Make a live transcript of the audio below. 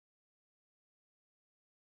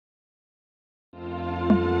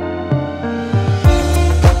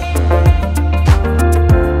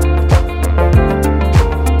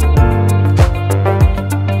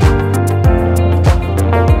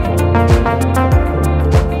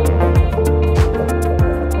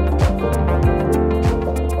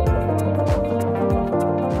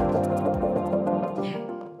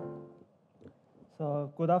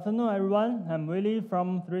afternoon, everyone. I'm Willie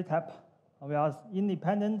from 3Tap. We are an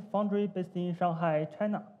independent foundry based in Shanghai,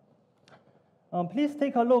 China. Please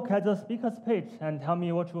take a look at the speaker's page and tell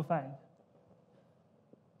me what you find.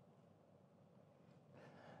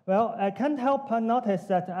 Well, I can't help but notice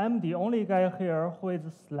that I'm the only guy here who is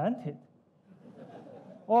slanted.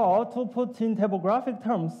 Or, to put in typographic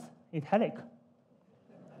terms, italic.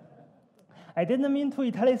 I didn't mean to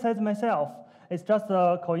italicize myself. It's just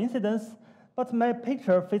a coincidence, but my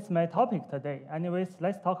picture fits my topic today. Anyways,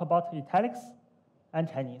 let's talk about italics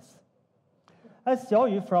and Chinese. As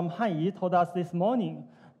Xiaoyu from Hanzi told us this morning,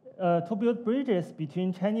 to build bridges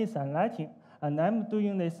between Chinese and Latin, and I'm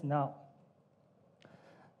doing this now.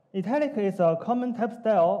 Italic is a common type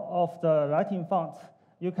style of the Latin font.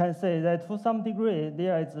 You can say that to some degree,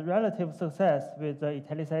 there is relative success with the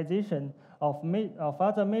italicization of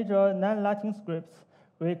other major non-Latin scripts,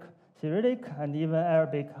 Greek, Cyrillic, and even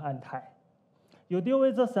Arabic and Thai. You deal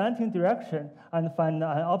with the slanting direction and find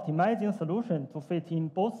an optimizing solution to fit in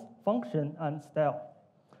both function and style.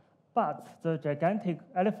 But the gigantic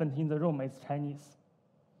elephant in the room is Chinese.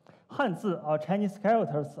 Hanzi, or Chinese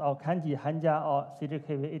characters, or kanji, hanja, or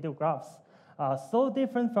CJKV ideographs, are so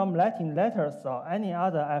different from Latin letters or any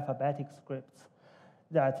other alphabetic scripts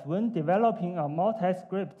that when developing a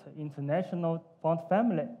multi-script international font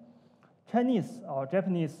family, Chinese or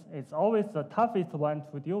Japanese is always the toughest one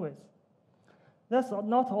to deal with. That's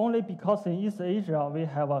not only because in East Asia we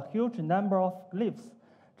have a huge number of glyphs,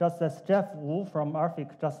 just as Jeff Wu from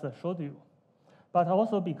Arfic just showed you, but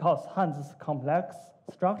also because Hanzi's complex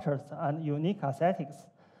structures and unique aesthetics,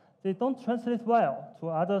 they don't translate well to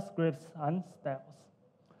other scripts and styles.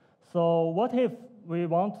 So what if we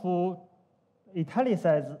want to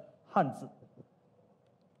italicize Hanzi?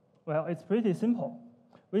 Well, it's pretty simple.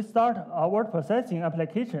 We start our word processing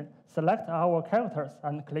application, select our characters,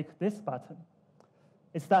 and click this button.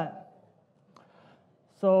 It's done.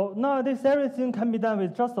 So nowadays, everything can be done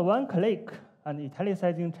with just one click, and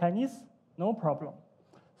italicizing Chinese, no problem.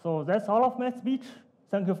 So that's all of my speech.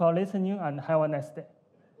 Thank you for listening, and have a nice day.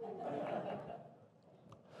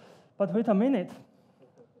 But wait a minute.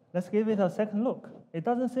 Let's give it a second look. It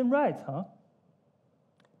doesn't seem right, huh?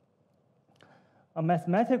 A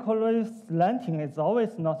mathematical slanting is always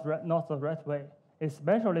not the right way,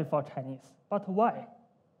 especially for Chinese. But why?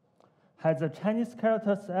 Has the Chinese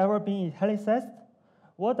characters ever been italicized?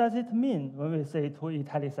 What does it mean when we say to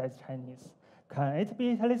italicize Chinese? Can it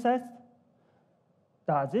be italicized?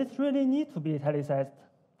 Does it really need to be italicized?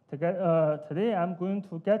 Today, I'm going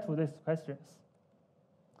to get to these questions.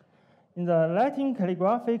 In the Latin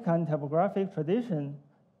calligraphic and typographic tradition,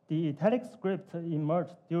 the italic script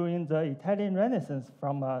emerged during the Italian Renaissance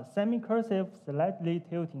from a semi-cursive, slightly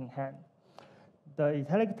tilting hand. The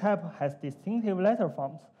italic type has distinctive letter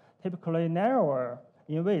forms, typically narrower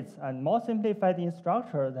in width and more simplified in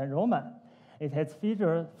structure than Roman. It has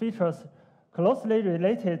features closely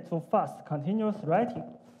related to fast, continuous writing,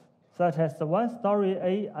 such as the one-story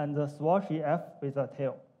A and the swashy F with a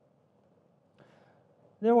tail.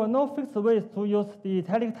 There were no fixed ways to use the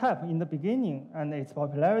italic type in the beginning, and its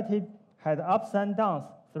popularity had ups and downs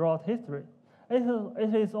throughout history.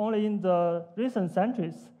 It is only in the recent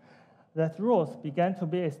centuries that rules began to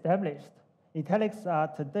be established. Italics are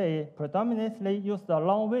today predominantly used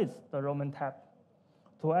along with the Roman type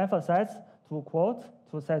to emphasize, to quote,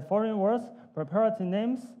 to set foreign words, proprietary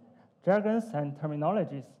names, jargons, and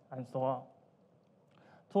terminologies, and so on.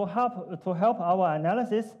 To help our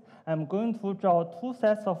analysis, I'm going to draw two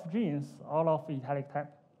sets of genes, all of italic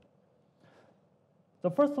type.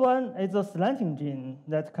 The first one is the slanting gene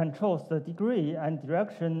that controls the degree and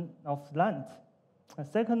direction of slant. The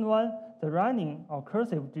second one, the running or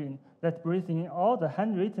cursive gene that breathes in all the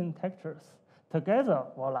handwritten textures. Together,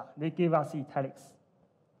 voila, they give us italics.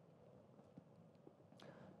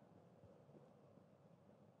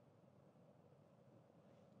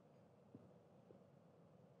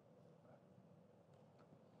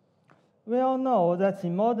 We all know that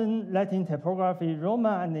in modern Latin typography,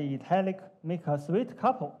 Roman and italic make a sweet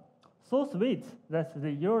couple. So sweet that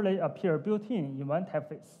they usually appear built-in one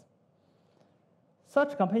typeface.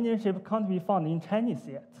 Such companionship can't be found in Chinese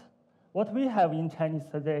yet. What we have in Chinese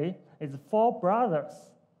today is four brothers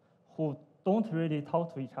who don't really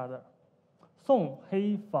talk to each other. Song,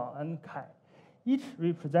 Hei, Fang, and Kai, each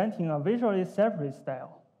representing a visually separate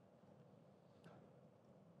style.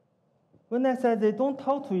 When I said they don't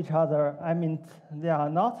talk to each other, I mean they are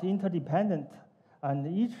not interdependent, and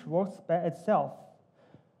each works by itself.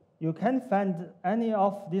 You can't find any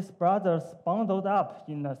of these brothers bundled up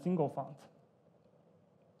in a single font.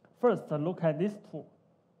 First, look at these two,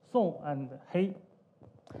 Song and Hei.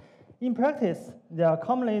 In practice, they are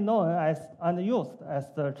commonly known as and used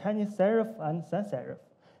as the Chinese serif and sans serif.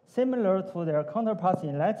 Similar to their counterparts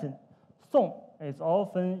in Latin, song is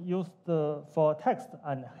often used for text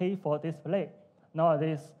and he for display.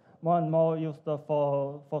 Nowadays, more and more used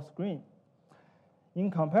for screen. In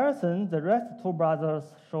comparison, the rest two brothers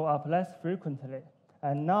show up less frequently.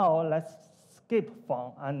 And now let's skip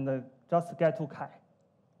Fang and just get to Kai.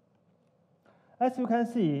 As you can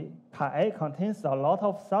see, Kai contains a lot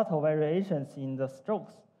of subtle variations in the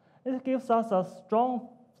strokes. It gives us a strong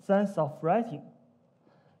sense of writing.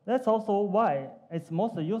 That's also why its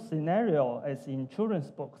most used scenario is in children's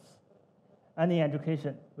books and in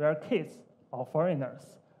education, where kids or foreigners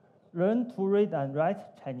learn to read and write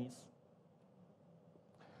Chinese.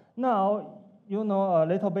 Now, you know a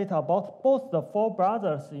little bit about both the four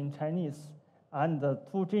brothers in Chinese and the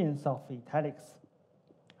two genes of italics.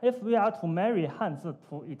 If we are to marry Hanzi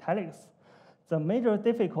to italics, the major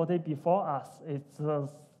difficulty before us is the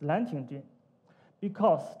slanting gene,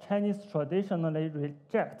 because Chinese traditionally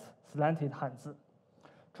reject slanted Hanzi.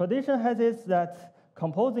 Tradition has it that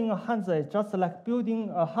composing a Hanzi is just like building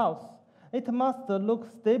a house. It must look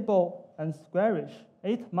stable and squarish.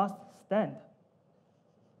 It must stand.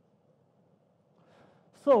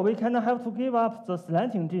 So we kind of have to give up the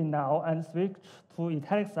slanting gene now and switch to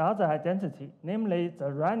italics' other identity, namely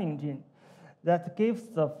the running gene that gives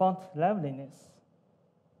the font liveliness.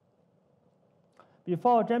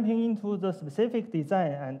 Before jumping into the specific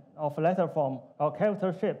design of letter form or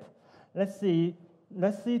character shape, let's see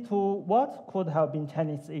to what could have been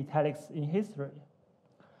Chinese italics in history.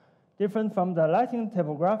 Different from the Latin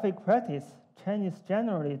typographic practice, Chinese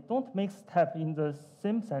generally don't mix type in the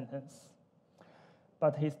same sentence.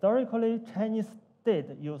 But historically, Chinese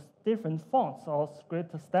did use different fonts or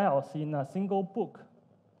script styles in a single book,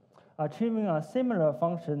 achieving a similar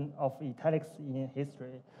function of italics in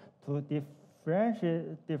history to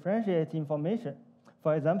differentiate information.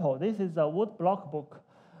 For example, this is a wood block book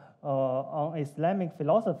on Islamic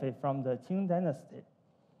philosophy from the Qing dynasty.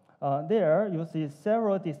 There, you see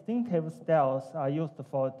several distinctive styles are used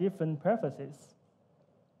for different purposes.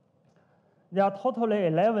 There are totally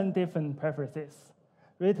 11 different prefaces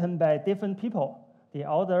written by different people, the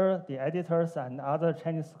author, the editors, and other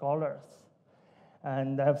Chinese scholars.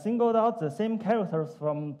 And I've singled out the same characters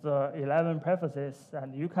from the 11 prefaces,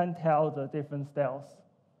 and you can tell the different styles.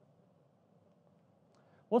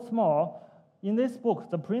 What's more, in this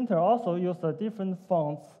book, the printer also used different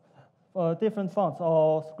fonts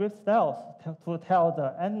or script styles to tell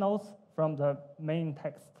the endnotes from the main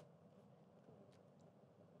text.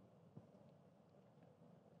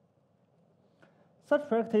 Such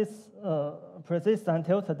practice persists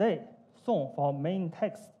until today, Song for main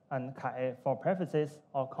text and Kai for prefaces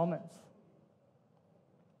or comments.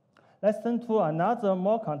 Let's turn to another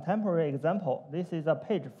more contemporary example. This is a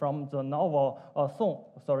page from the novel A Song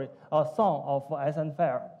of Ice and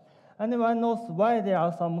Fire. Anyone knows why there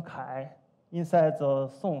are some Kai inside the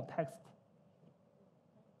Song text?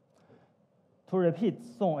 To repeat,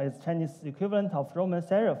 Song is Chinese equivalent of Roman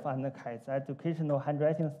serif and Kai's educational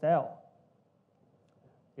handwriting style.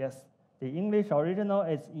 Yes, the English original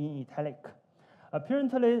is in italic.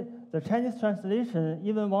 Apparently, the Chinese translation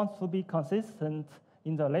even wants to be consistent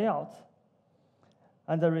in the layout.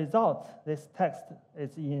 And the result, this text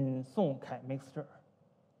is in Song-Kai mixture.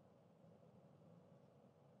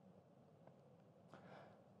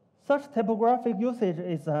 Such typographic usage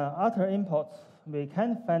is an utter import. We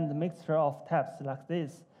can find a mixture of types like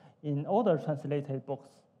this in older translated books.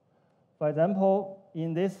 For example,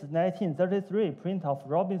 in this 1933 print of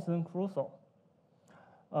Robinson Crusoe,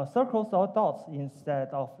 circles or dots instead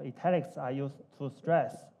of italics are used to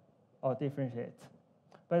stress or differentiate.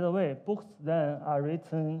 By the way, books then are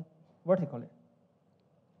written vertically.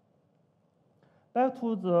 Back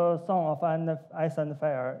to the Song of Ice and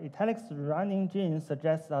Fire, italics running gene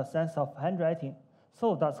suggests a sense of handwriting.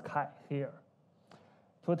 So does Kai here.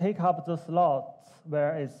 To take up the slots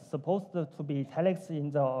where it's supposed to be italics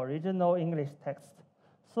in the original English text.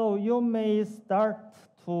 So you may start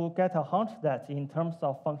to get a hunch that in terms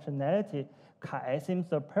of functionality, Kai seems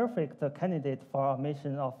the perfect candidate for a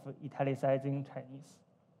mission of italicizing Chinese.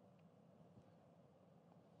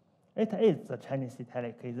 It is the Chinese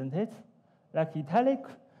italic, isn't it? Like italic,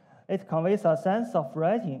 it conveys a sense of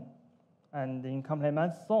writing, and in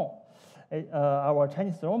complement Song, our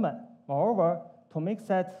Chinese Roman. Moreover, to mix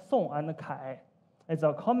that Song and Kai is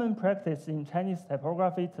a common practice in Chinese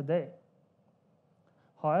typography today.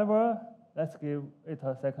 However, let's give it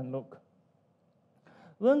a second look.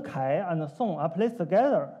 When Kai and Song are placed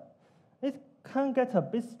together, can get a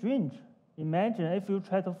bit strange. Imagine if you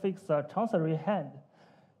try to fix a chancery hand.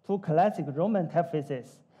 two classic Roman typefaces.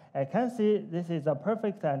 I can see this is a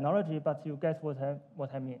perfect analogy, but you get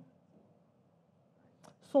what I mean.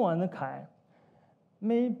 Song and Kai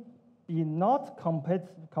may be not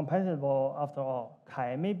compatible after all.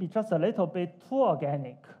 Kai may be just a little bit too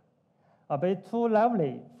organic, a bit too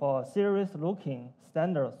lively for serious-looking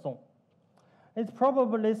standard song. It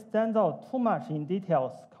probably stands out too much in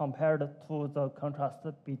details compared to the contrast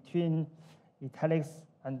between italics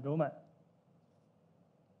and Roman.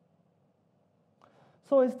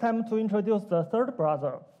 So it's time to introduce the third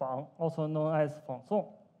brother, Fang, also known as Fang Song.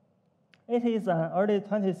 It is an early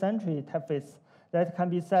 20th century typeface that can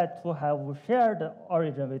be said to have shared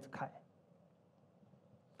origin with Kai.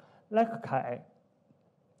 Like Kai,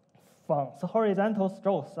 Fang's horizontal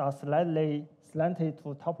strokes are slightly slanted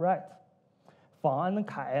to top right. Fang and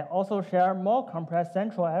Kai also share more compressed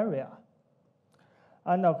central area.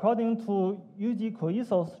 And according to Yuji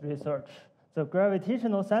Koiso's research, the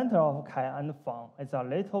gravitational center of Kai and Fang is a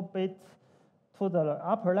little bit to the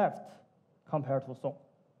upper left compared to Song.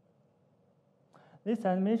 This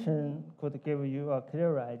animation could give you a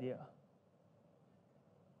clearer idea.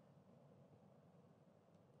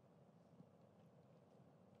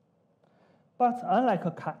 But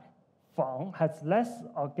unlike Kai, Fang has less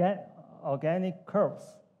organic curves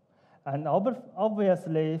and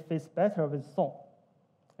obviously fits better with Song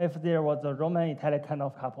if there was a Roman italic kind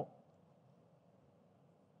of couple.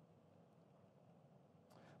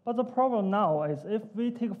 But the problem now is if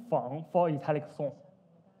we take Fang for italic Song.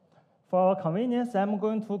 For convenience, I'm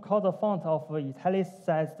going to call the font of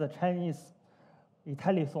italicized Chinese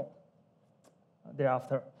Italicising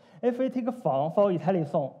thereafter. If we take Fang for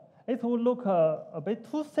Italicising, it will look a bit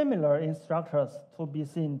too similar in structures to be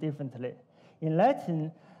seen differently. In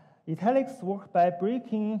Latin, italics work by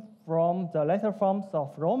breaking from the letter forms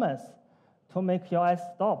of Romans to make your eyes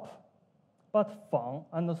stop. But Fang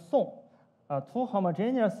and Song are too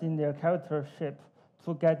homogeneous in their character shape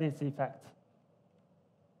to get this effect.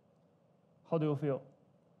 How do you feel?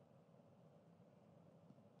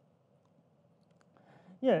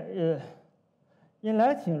 Yeah, in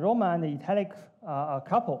Latin, Roman and italic are a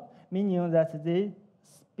couple, meaning that they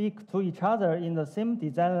speak to each other in the same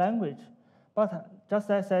design language. But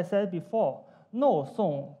just as I said before, no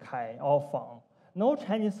Song, Kai, or Fang, no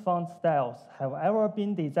Chinese font styles have ever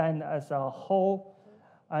been designed as a whole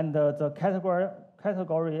under the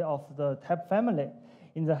category of the type family.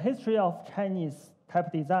 In the history of Chinese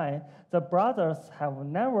type design, the brothers have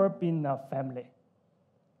never been a family.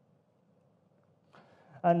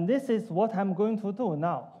 And this is what I'm going to do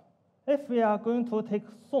now. If we are going to take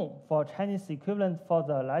Song for Chinese equivalent for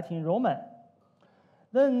the Latin Roman,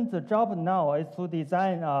 then the job now is to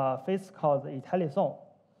design a face called Italicising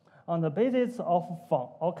on the basis of Fang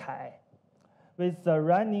or Kai, with the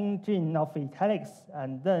running gene of italics,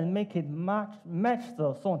 and then make it match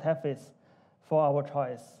the Song typeface for our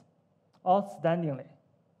choice, outstandingly.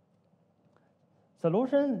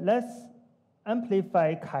 Solution, let's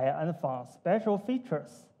amplify Kai and Fang's special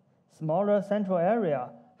features: smaller central area,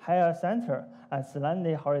 higher center, and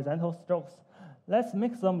slightly horizontal strokes. Let's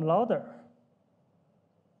make them louder.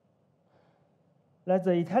 Let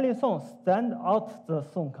the Italicising stand out the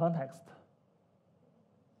Song context.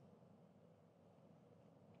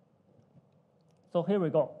 So here we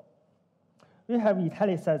go. We have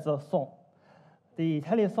italicized the Song. The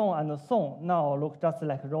Italicising and the Song now look just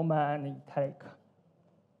like Roman and italic.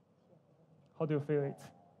 How do you feel it?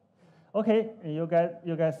 Okay, you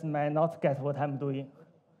guys might not get what I'm doing.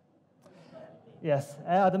 Yes,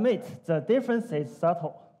 I admit the difference is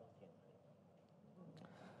subtle.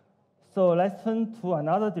 So let's turn to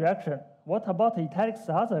another direction. What about italic's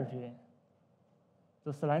other gene,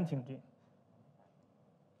 the slanting gene,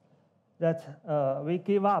 that we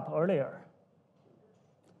gave up earlier?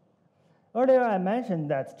 Earlier, I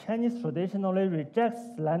mentioned that Chinese traditionally rejects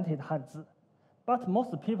slanted Hanzi, but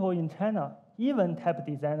most people in China, even type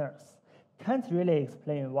designers, can't really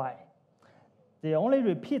explain why. They only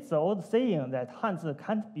repeat the old saying that Hanzi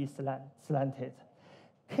can't be slanted.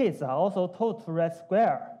 Kids are also told to write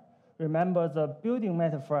square. Remember the building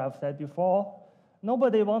metaphor I've said before?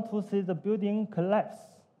 Nobody wants to see the building collapse.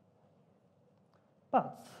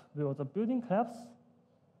 But will the building collapse?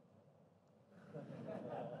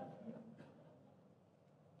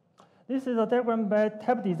 This is a diagram by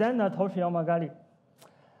type designer Toshi Yamagali.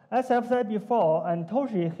 As I've said before, and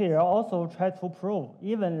Toshi here also tried to prove,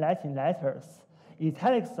 even Latin letters,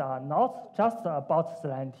 italics are not just about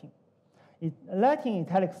slanting. Latin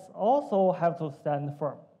italics also have to stand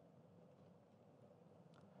firm.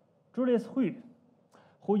 Julius Hui,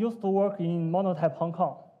 who used to work in Monotype Hong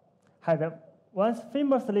Kong, had once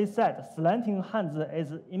famously said slanting Hanzi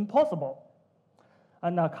is impossible.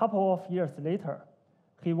 And a couple of years later,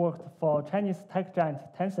 he worked for Chinese tech giant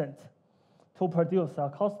Tencent to produce a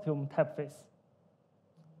costume typeface.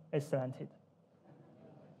 It's slanted.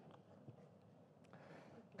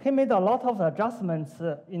 He made a lot of adjustments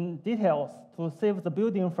in details to save the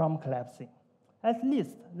building from collapsing. At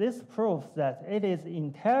least this proves that it is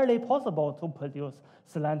entirely possible to produce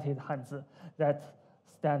slanted Hanzi that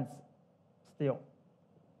stands still.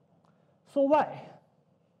 So why?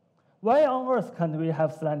 Why on earth can't we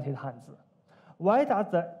have slanted Hanzi? Why does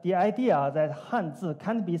the idea that Hanzi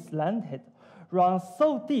can't be slanted run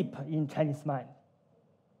so deep in Chinese mind?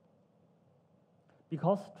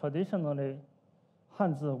 Because traditionally,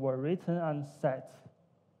 Hanzi were written and set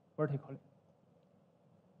vertically.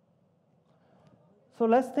 So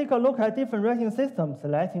let's take a look at different writing systems,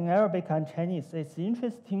 Latin, Arabic, and Chinese. It's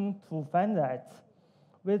interesting to find that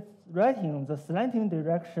with writing, the slanting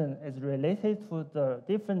direction is related to the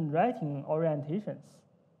different writing orientations.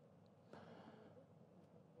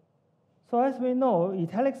 So as we know,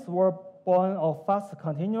 italics were born of fast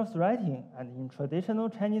continuous writing, and in traditional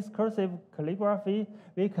Chinese cursive calligraphy,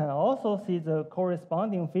 we can also see the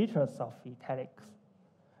corresponding features of italics,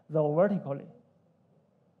 though vertically.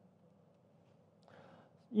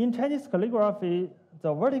 In Chinese calligraphy,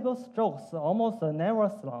 the vertical strokes almost never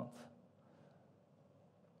slant,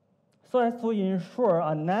 so as to ensure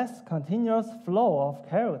a nice continuous flow of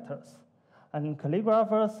characters. And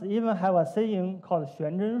calligraphers even have a saying called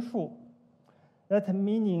玄真术, that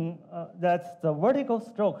meaning that the vertical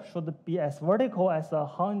stroke should be as vertical as a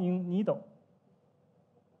hanging needle.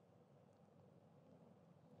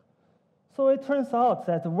 So it turns out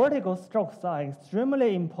that vertical strokes are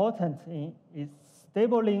extremely important in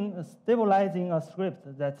stabilizing a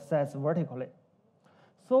script that says vertically.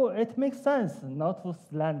 So it makes sense not to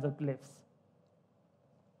slant the glyphs.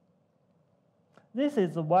 This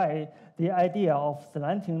is why the idea of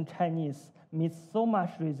slanting Chinese meets so much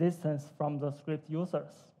resistance from the script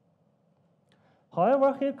users.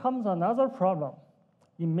 However, here comes another problem.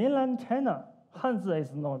 In mainland China, Hanzi is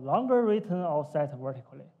no longer written or set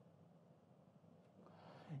vertically.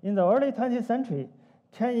 In the early 20th century,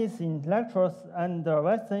 Chinese intellectuals and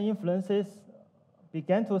Western influences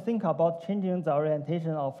began to think about changing the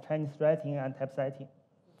orientation of Chinese writing and typesetting.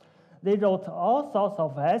 They wrote all sorts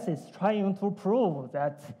of essays trying to prove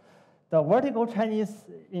that the vertical Chinese is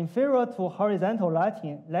inferior to horizontal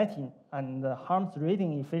Latin and harms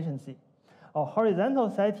reading efficiency. A horizontal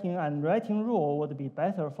setting and writing rule would be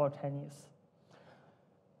better for Chinese.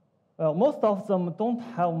 Well, most of them don't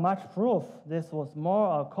have much proof. This was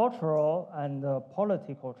more a cultural and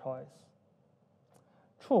political choice.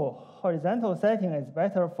 True, horizontal setting is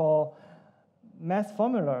better for math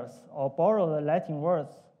formulas or borrowed Latin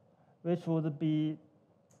words, which would be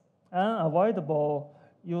unavoidable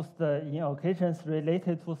used in occasions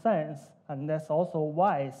related to science, and that's also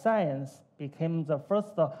why Science became the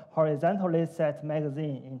first horizontally set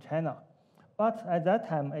magazine in China. But at that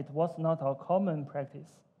time, it was not a common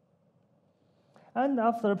practice. And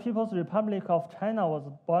after the People's Republic of China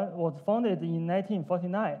was founded in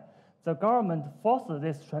 1949, the government forced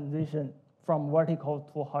this transition from vertical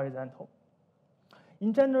to horizontal.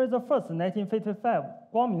 In January 1st, 1955,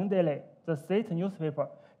 Guangming Daily, the state newspaper,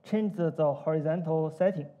 changed the horizontal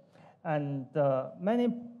setting, and many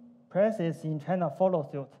presses in China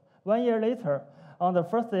followed suit. 1 year later, on the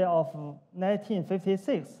first day of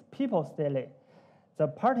 1956, People's Daily, the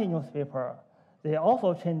party newspaper, they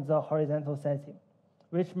also changed the horizontal setting,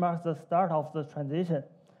 which marks the start of the transition.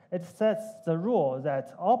 It sets the rule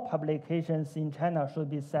that all publications in China should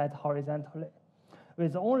be set horizontally,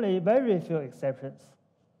 with only very few exceptions.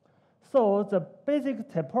 So the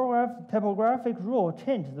basic typographic rule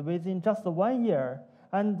changed within just 1 year,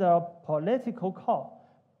 and the political call.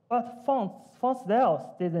 But font styles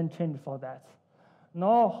didn't change for that,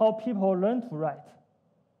 nor how people learn to write.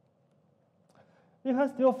 You can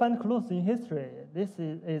still find clues in history. This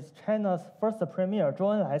is China's first premier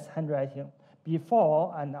Zhou Enlai's handwriting,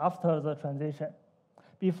 before and after the transition.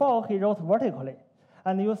 Before, he wrote vertically,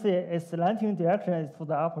 and you see its slanting direction is to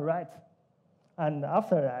the upper right. And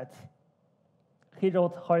after that, he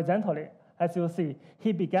wrote horizontally. As you see,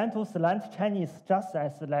 he began to slant Chinese just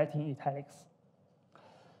as Latin italics.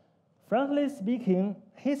 Frankly speaking,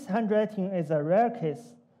 his handwriting is a rare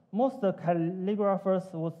case. Most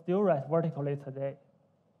calligraphers would still write vertically today.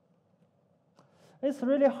 It's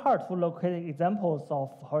really hard to locate examples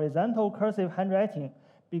of horizontal cursive handwriting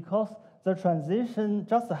because the transition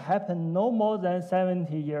just happened no more than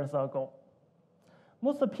 70 years ago.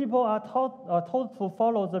 Most people are told to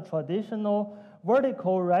follow the traditional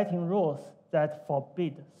vertical writing rules that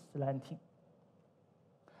forbid slanting.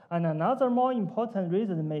 And another more important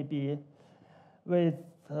reason may be with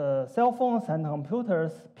cell phones and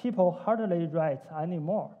computers, people hardly write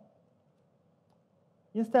anymore.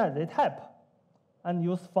 Instead, they type and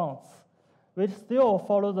use fonts, which still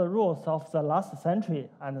follow the rules of the last century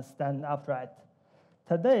and stand upright.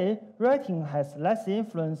 Today, writing has less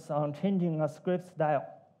influence on changing a script style.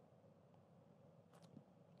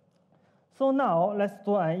 So now, let's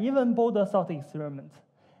do an even bolder thought experiment.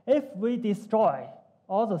 If we destroy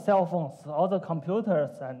all the cell phones, all the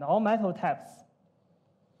computers, and all metal types,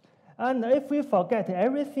 and if we forget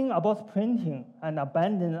everything about printing and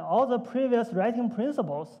abandon all the previous writing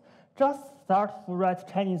principles, just start to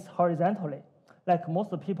write Chinese horizontally, like most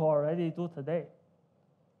people already do today.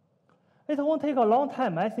 It won't take a long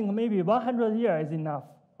time. I think maybe 100 years is enough,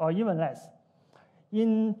 or even less.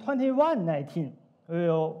 In 2119, we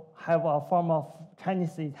will have a form of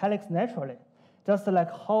Chinese italics naturally, just like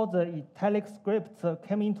how the italic script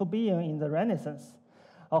came into being in the Renaissance.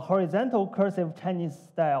 A horizontal cursive Chinese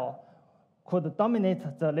style could dominate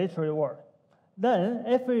the literary world. Then,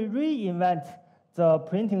 if we reinvent the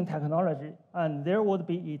printing technology, and there would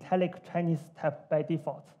be italic Chinese type by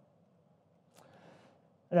default.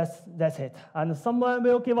 That's it. And someone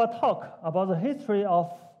will give a talk about the history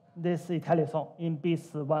of this Italicism in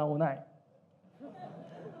BIS 109.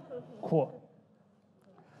 Cool.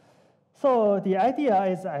 So the idea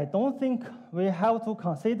is, I don't think we have to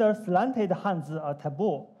consider slanted Hanzi a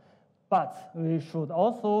taboo, but we should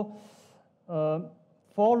also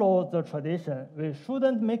follow the tradition. We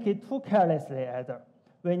shouldn't make it too carelessly either.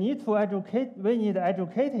 We need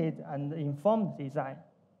educated and informed design.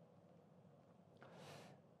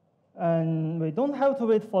 And we don't have to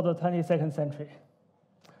wait for the 22nd century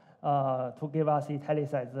to give us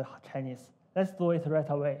italicized Chinese. Let's do it right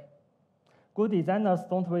away. Good designers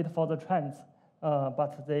don't wait for the trends,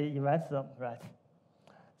 but they invent them, right?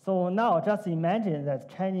 So now just imagine that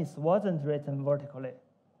Chinese wasn't written vertically,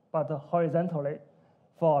 but horizontally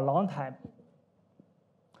for a long time.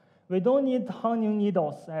 We don't need hanging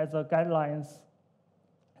needles as guidelines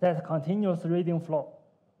that continuous reading flow.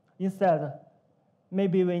 Instead,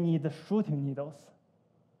 maybe we need shooting needles.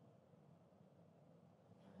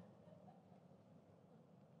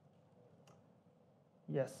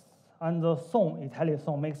 Yes, and the song,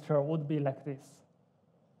 Italicism mixture would be like this.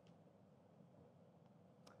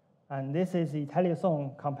 And this is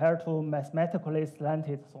Italicism compared to mathematically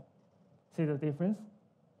slanted song. See the difference?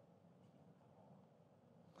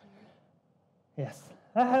 Yes,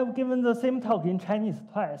 I have given the same talk in Chinese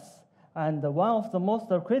twice, and one of the most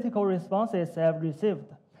critical responses I've received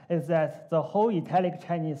is that the whole italic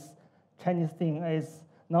Chinese thing is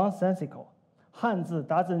nonsensical. Hanzi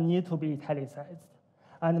doesn't need to be italicized.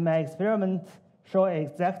 And my experiment show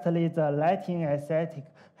exactly the Latin aesthetic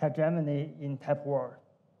hegemony in type world.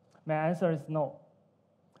 My answer is no.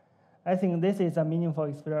 I think this is a meaningful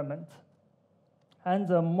experiment. And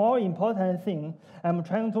the more important thing I'm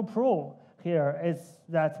trying to prove here is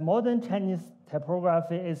that modern Chinese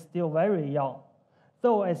typography is still very young,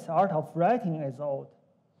 though its art of writing is old.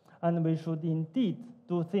 And we should indeed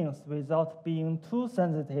do things without being too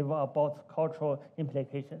sensitive about cultural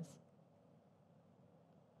implications.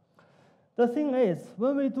 The thing is,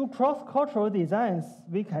 when we do cross-cultural designs,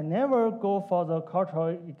 we can never go for the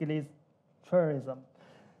cultural egalitarianism.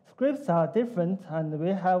 Scripts are different, and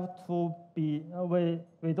we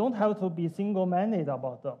don't have to be single-minded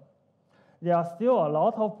about them. There are still a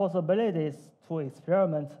lot of possibilities to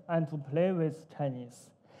experiment and to play with Chinese.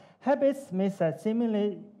 Habits may set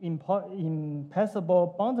seemingly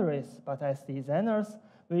impassable boundaries, but as designers,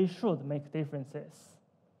 we should make differences.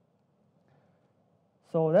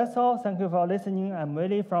 So that's all. Thank you for listening. I'm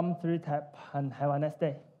Willie from 3Type, and have a nice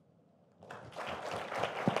day.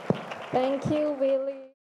 Thank you, Willie.